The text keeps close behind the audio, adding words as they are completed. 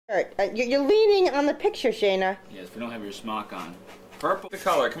You're leaning on the picture, Shayna. Yes, we don't have your smock on. Purple. Pick the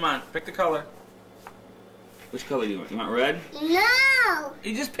color. Come on, pick the color. Which color do you want? You want red? No.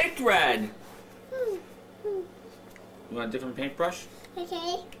 You just picked red. You want a different paintbrush?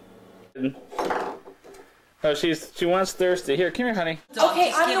 Okay. Oh, she wants thirsty. Here, come here, honey.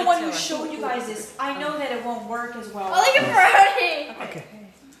 Okay, I'm the one who showed you guys this. I know that it won't work as well. Oh, look at Brody. Okay.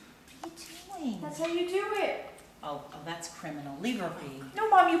 What are you doing? That's how you do it. Oh, that's criminal. Leave her be. No,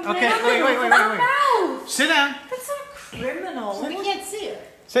 Mom, you put it on wait, the wait, roof wait, of her wait. mouth. Sit down. That's not criminal. We can't see her.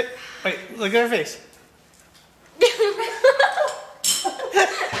 Sit. Wait, look at her face.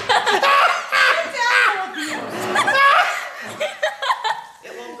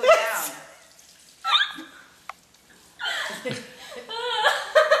 It won't go down.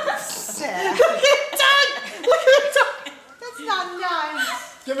 Sad. Look at her tongue! Look at her tongue! That's not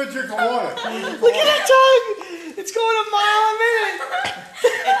nice. Give her a drink of water. Look at her tongue! It's going a mile a minute.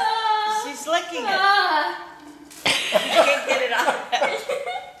 She's licking it. She can't get it out.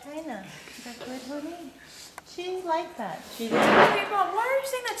 China, is that good, honey? She like that. She Wait, Mom, why are you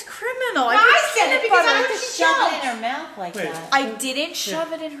saying that's criminal? I said it because I want just shove it in her mouth like Wait. that. I didn't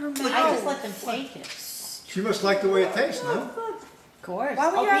shove it in her mouth. I just let them take it. She must like the way it tastes, no? Of course. Why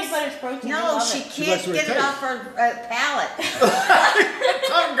would Oh, you peanut ask- butter's protein. No, she She can't likes what it get it tastes. off her palate.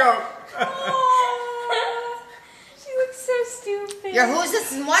 Tongue go. Oh, she looks so stupid. Your who's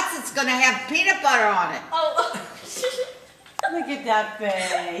this and what's it's gonna have peanut butter on it. Oh. Look at that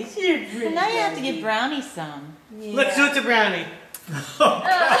face. So now you have to give Brownie some. Let's do it to Brownie. Brownie!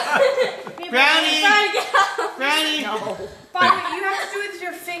 Brownie! Bobby, you have to do it with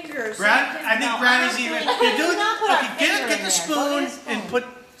your fingers. so Brown, you can- I think No, Brownie's I'm even. not doing- You do it. not put our Okay, finger get in the there. Go spoon get a spoon. and put.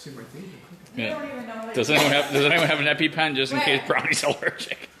 See my teeth. You don't even know what Does it anyone have an EpiPen just in case Brownie's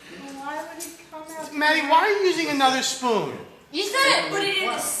allergic? Why would he come out? Maddie, why are you using another spoon? You said put it in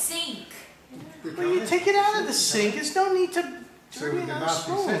the sink. Well, you take it out of the sink. There's no need to So do with the another mouth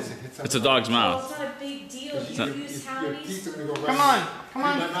spoon. makes sense. It hits It's a up dog's Well, mouth. it's not a big deal. It's You not- use how Your many teeth are gonna go right. Come on, come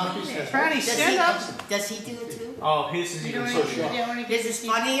My on. mouthpiece has Brownie, Does stand he, up. does he do it too? Oh, his is even so sharp. His is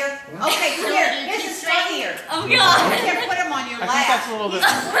funnier? Okay, come here. His is funnier. Oh God. Here, put him on your I think that's lap. a little bit.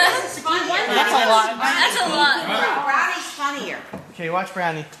 His is funnier. That's a lot. That's a lot. Brownie's funnier. Okay, watch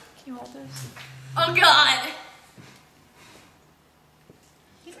Brownie. Can you hold this? Oh God.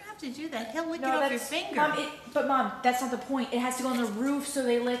 You don't have to do that. He'll lick it No, off your that's finger. Mom. But Mom, that's not the point. It has to go on the roof so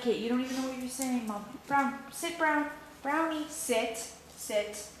they lick it. You don't even know what you're saying, Mom. Brown, sit, Brown. Brownie, sit,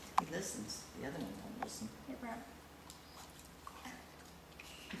 sit. He listens. The other one won't listen. Here, Brown.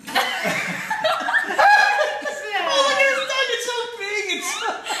 Oh, look at his tongue. It's so big. It's so...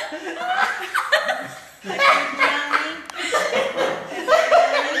 Brownie.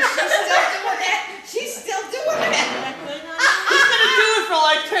 She's still doing that. He's gonna do it for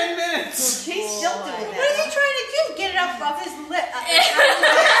like 10 minutes. She's still doing What is that. he trying to do? Get it off his lip. It's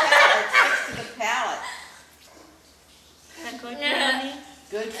to the palate. Is that good, Brownie?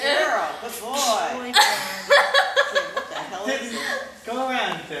 Good girl. Good boy. Boy, Brownie. What the hell is it? Go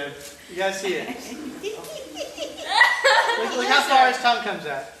around, Deb. You gotta see it. Look how far his tongue comes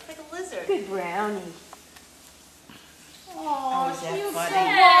out. Like a lizard. Good Brownie. Oh, is that funny?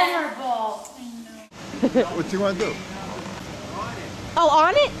 Vulnerable. What do you want to do? Oh,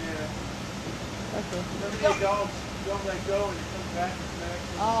 on it? Don't let go and it comes back and smacks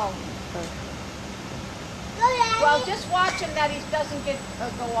you. Oh. Well, just watch him that he doesn't get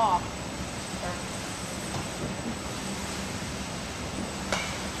go off.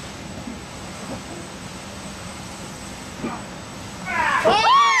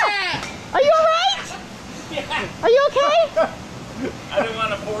 Are you alright? Are you okay? I didn't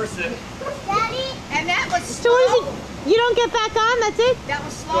want to force it. Daddy? And that was So what is it? You don't get back on, that's it? That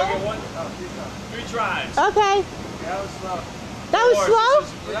was slow? Three tries. Okay. That was slow. That was slow?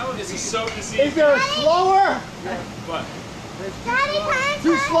 This is so deceiving. Is there a slower? What? Daddy, can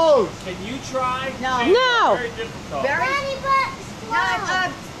Two slows. Can you try? No. See, No. Very difficult. Daddy, but no,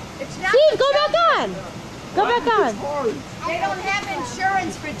 it's not. Steve, go back on. Go back on. They don't have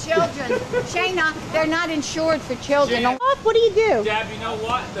insurance for children. Shayna, they're not insured for children. Shayna. What do you do? Dab, you know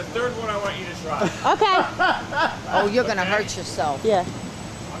what? The third one I want you to try. Okay. Oh, you're gonna hurt yourself. Yeah.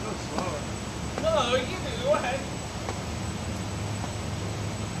 I'll go slower. No, you can go ahead.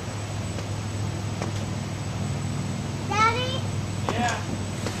 Daddy, Yeah.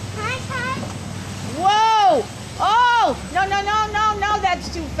 can I try? Whoa! Oh! No, no, no, no, no, that's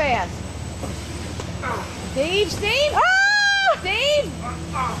too fast. Steve, Steve! Ah! Steve!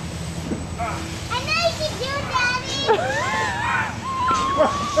 I know you can do it, Daddy.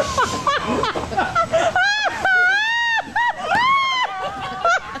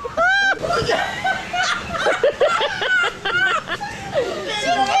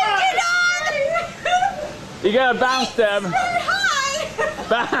 You gotta bounce, Deb. Hi!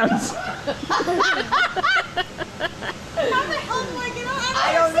 Bounce. How the hell do I get on?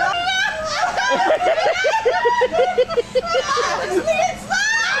 I don't know.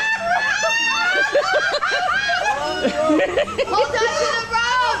 Hold on to the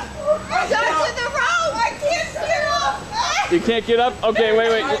rope! Hold on to the rope! I can't get up! You can't get up? Okay,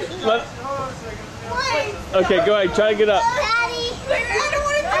 wait. Wait! Okay, go ahead. Try to get up. Daddy. I don't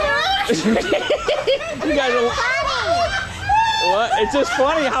want to get up! You guys are... What? It's just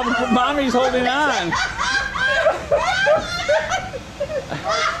funny how mommy's holding on.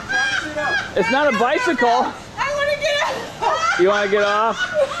 It's not a bicycle. I want to get up! You want to get off?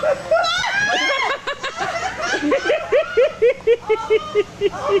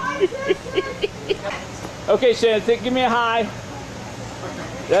 Okay, Shannon, give me a high.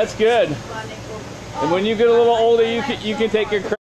 That's good. And when you get a little older, you can take your